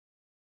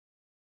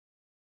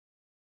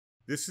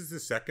This is the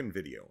second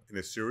video in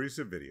a series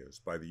of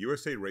videos by the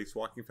USA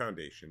Racewalking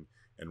Foundation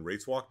and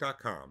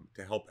Racewalk.com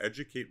to help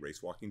educate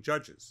racewalking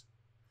judges.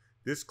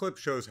 This clip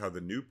shows how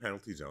the new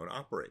penalty zone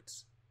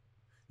operates.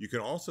 You can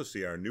also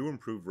see our new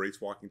improved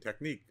racewalking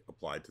technique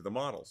applied to the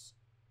models.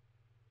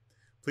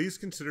 Please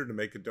consider to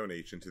make a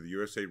donation to the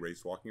USA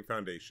Racewalking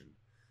Foundation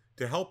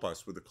to help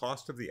us with the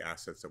cost of the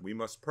assets that we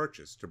must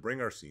purchase to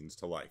bring our scenes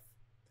to life.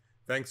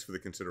 Thanks for the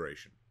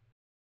consideration.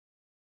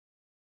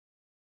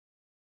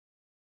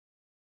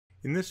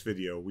 In this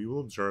video, we will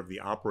observe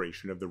the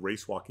operation of the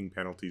racewalking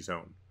penalty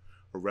zone,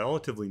 a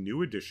relatively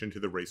new addition to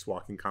the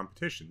racewalking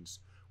competitions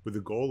with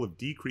the goal of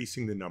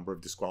decreasing the number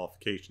of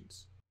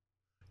disqualifications.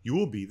 You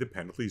will be the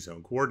penalty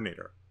zone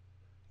coordinator.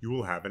 You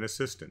will have an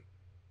assistant.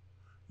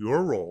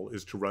 Your role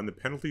is to run the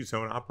penalty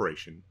zone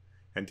operation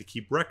and to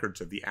keep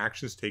records of the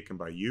actions taken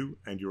by you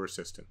and your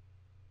assistant.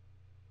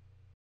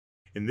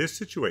 In this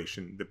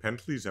situation, the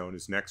penalty zone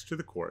is next to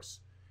the course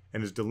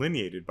and is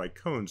delineated by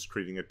cones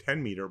creating a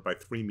 10 meter by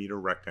 3 meter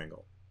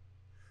rectangle.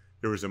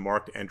 There is a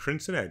marked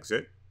entrance and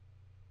exit,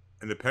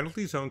 and the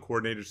penalty zone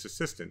coordinator's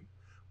assistant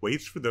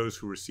waits for those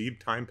who receive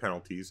time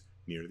penalties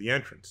near the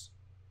entrance.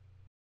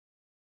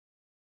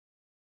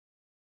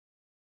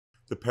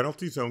 The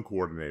penalty zone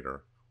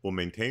coordinator will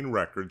maintain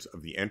records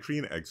of the entry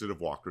and exit of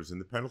walkers in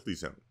the penalty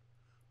zone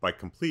by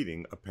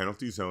completing a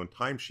penalty zone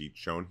timesheet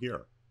shown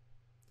here.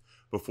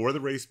 Before the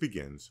race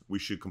begins, we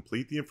should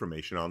complete the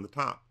information on the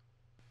top.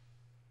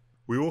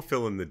 We will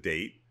fill in the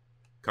date,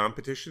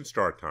 competition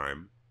start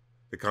time,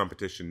 the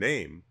competition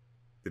name,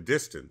 the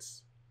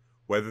distance,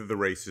 whether the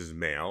race is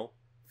male,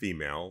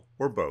 female,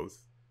 or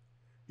both,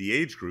 the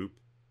age group,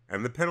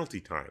 and the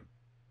penalty time.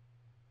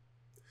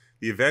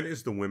 The event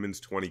is the women's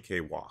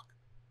 20K walk.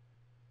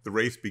 The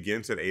race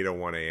begins at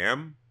 8:01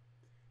 a.m.,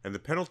 and the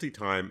penalty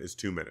time is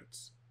 2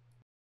 minutes.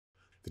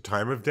 The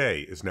time of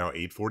day is now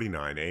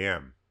 8:49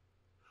 a.m.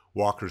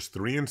 Walkers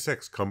 3 and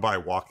 6 come by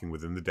walking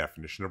within the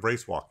definition of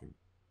racewalking.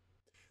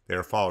 They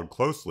are followed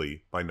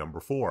closely by number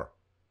 4,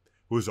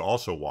 who is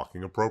also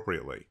walking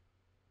appropriately.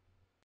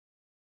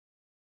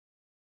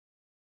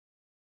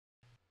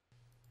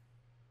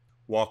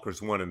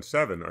 Walkers 1 and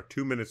 7 are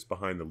 2 minutes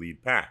behind the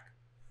lead pack.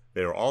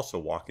 They are also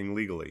walking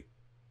legally.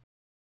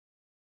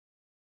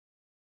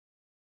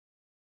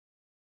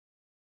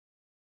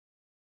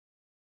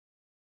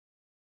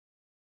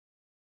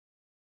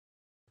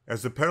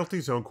 As the penalty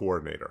zone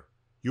coordinator,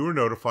 you are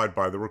notified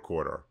by the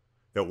recorder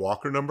that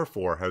walker number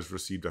 4 has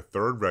received a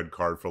third red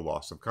card for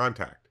loss of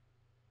contact.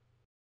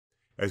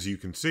 As you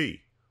can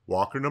see,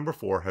 walker number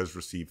 4 has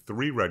received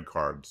 3 red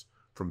cards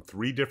from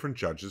 3 different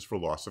judges for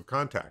loss of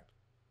contact.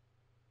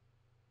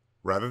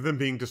 Rather than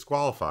being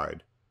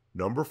disqualified,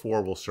 number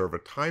 4 will serve a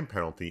time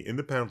penalty in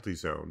the penalty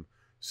zone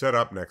set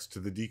up next to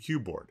the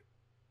DQ board.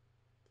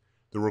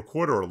 The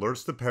recorder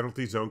alerts the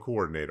penalty zone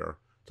coordinator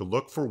to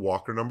look for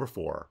walker number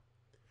 4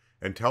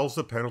 and tells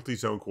the penalty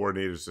zone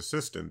coordinator's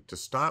assistant to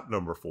stop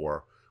number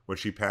 4 when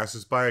she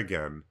passes by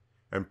again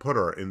and put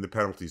her in the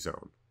penalty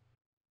zone.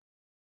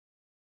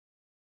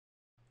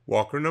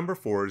 Walker number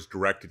 4 is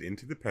directed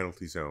into the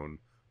penalty zone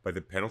by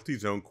the penalty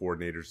zone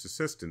coordinator's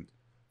assistant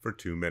for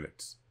 2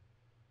 minutes.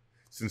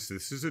 Since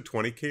this is a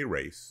 20K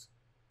race,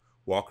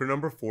 walker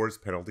number 4's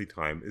penalty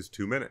time is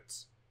 2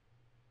 minutes.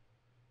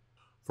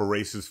 For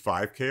races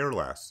 5K or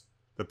less,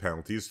 the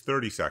penalty is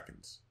 30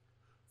 seconds.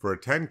 For a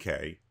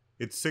 10K,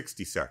 it's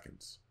 60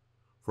 seconds.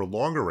 For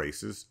longer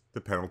races, the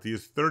penalty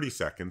is 30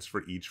 seconds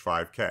for each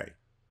 5K.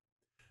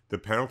 The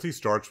penalty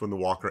starts when the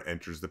walker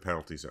enters the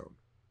penalty zone.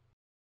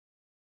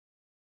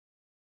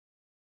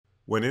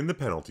 When in the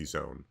penalty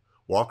zone,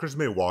 walkers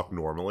may walk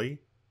normally,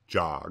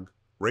 jog,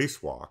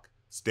 race walk,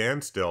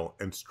 stand still,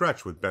 and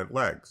stretch with bent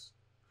legs.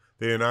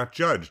 They are not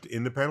judged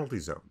in the penalty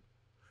zone.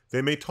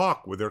 They may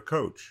talk with their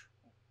coach,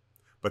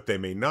 but they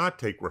may not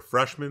take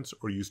refreshments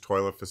or use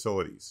toilet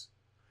facilities.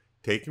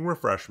 Taking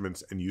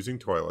refreshments and using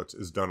toilets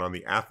is done on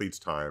the athlete's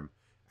time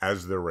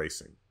as they're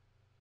racing.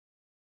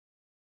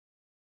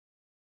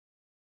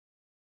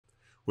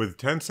 With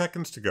 10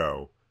 seconds to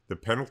go, the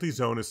penalty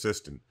zone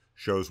assistant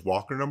shows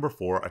walker number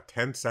 4 a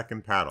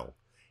 10-second paddle,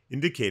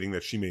 indicating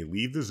that she may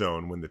leave the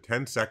zone when the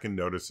 10-second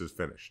notice is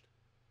finished.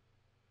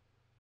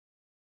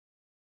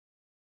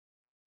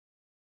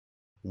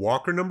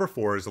 Walker number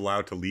 4 is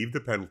allowed to leave the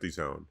penalty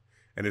zone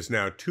and is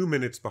now 2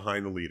 minutes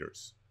behind the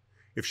leaders.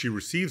 If she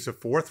receives a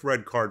 4th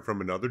red card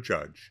from another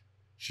judge,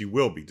 she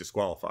will be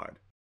disqualified.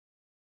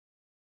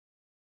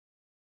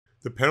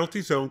 The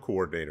penalty zone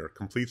coordinator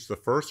completes the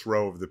first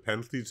row of the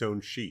penalty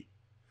zone sheet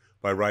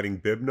by writing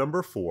bib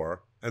number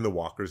 4 and the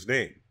walker's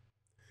name,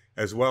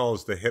 as well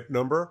as the hip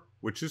number,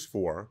 which is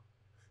 4,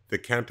 the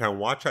countdown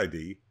watch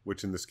ID,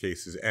 which in this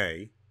case is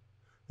A,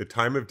 the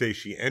time of day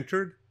she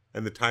entered,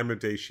 and the time of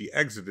day she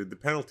exited the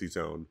penalty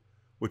zone,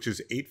 which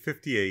is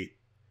 8:58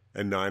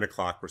 and 9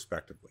 o'clock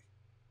respectively.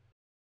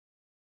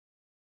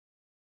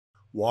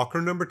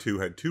 Walker number 2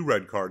 had 2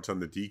 red cards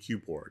on the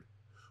DQ board,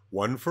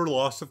 one for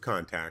loss of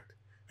contact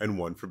and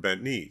one for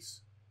bent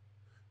knees.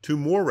 2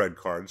 more red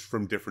cards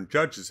from different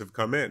judges have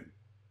come in,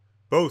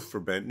 both for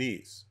bent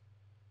knees.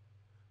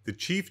 The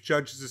chief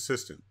judge's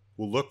assistant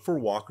will look for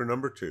walker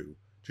number 2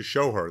 to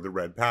show her the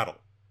red paddle.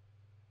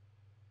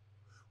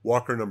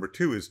 Walker number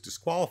 2 is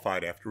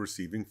disqualified after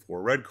receiving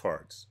 4 red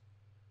cards.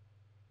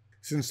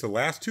 Since the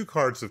last 2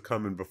 cards have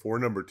come in before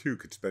number 2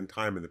 could spend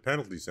time in the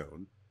penalty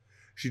zone,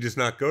 she does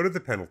not go to the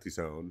penalty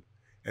zone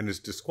and is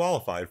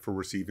disqualified for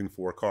receiving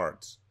 4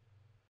 cards.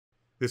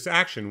 This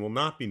action will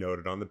not be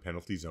noted on the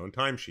penalty zone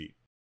timesheet.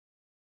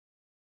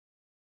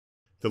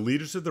 The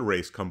leaders of the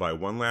race come by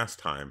one last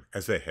time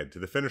as they head to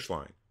the finish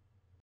line.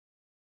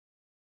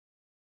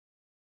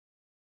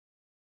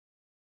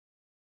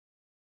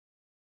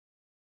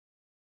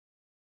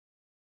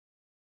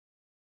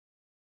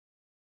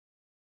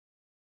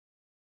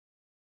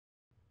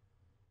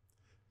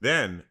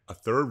 Then, a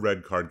third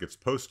red card gets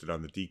posted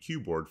on the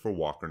DQ board for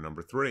walker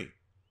number 3.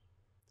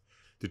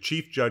 The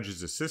chief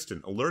judge's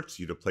assistant alerts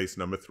you to place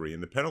number 3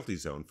 in the penalty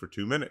zone for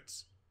 2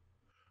 minutes.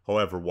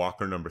 However,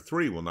 walker number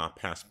 3 will not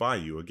pass by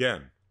you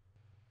again.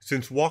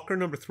 Since walker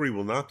number 3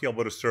 will not be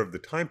able to serve the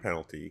time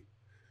penalty,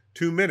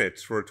 2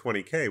 minutes for a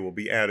 20K will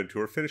be added to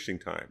her finishing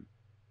time.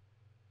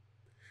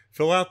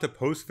 Fill out the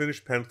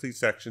post-finish penalty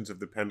sections of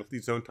the penalty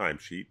zone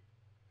timesheet,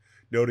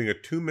 noting a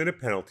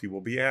 2-minute penalty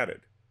will be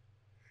added.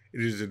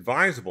 It is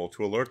advisable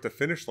to alert the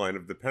finish line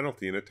of the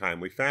penalty in a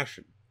timely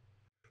fashion,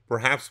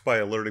 perhaps by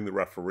alerting the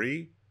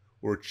referee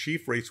or a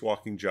chief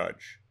race-walking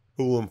judge,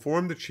 who will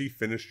inform the chief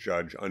finish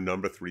judge on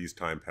number 3's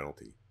time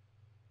penalty.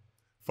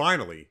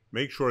 Finally,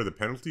 make sure the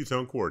penalty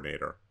zone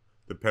coordinator,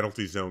 the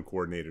penalty zone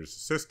coordinator's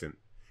assistant,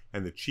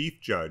 and the chief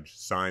judge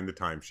sign the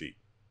timesheet.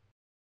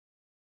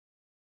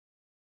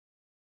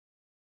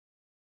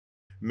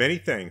 Many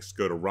thanks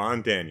go to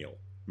Ron Daniel,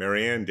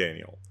 Marianne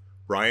Daniel,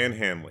 Brian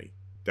Hanley,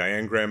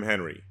 Diane Graham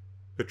Henry,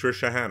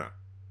 Patricia Hanna,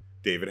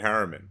 David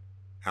Harriman,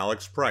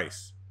 Alex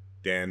Price,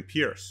 Dan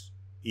Pierce,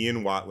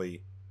 Ian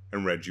Watley,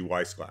 and Reggie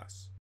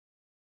Weissglass.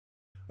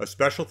 A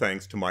special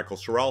thanks to Michael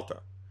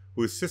Seralta,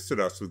 who assisted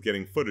us with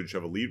getting footage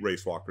of elite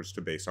racewalkers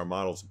to base our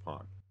models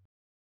upon.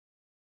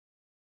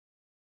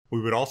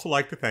 We would also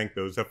like to thank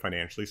those that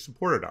financially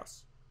supported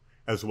us,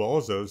 as well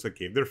as those that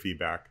gave their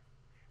feedback,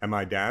 and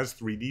my dad's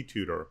 3D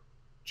tutor,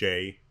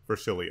 Jay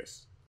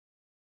Versilius.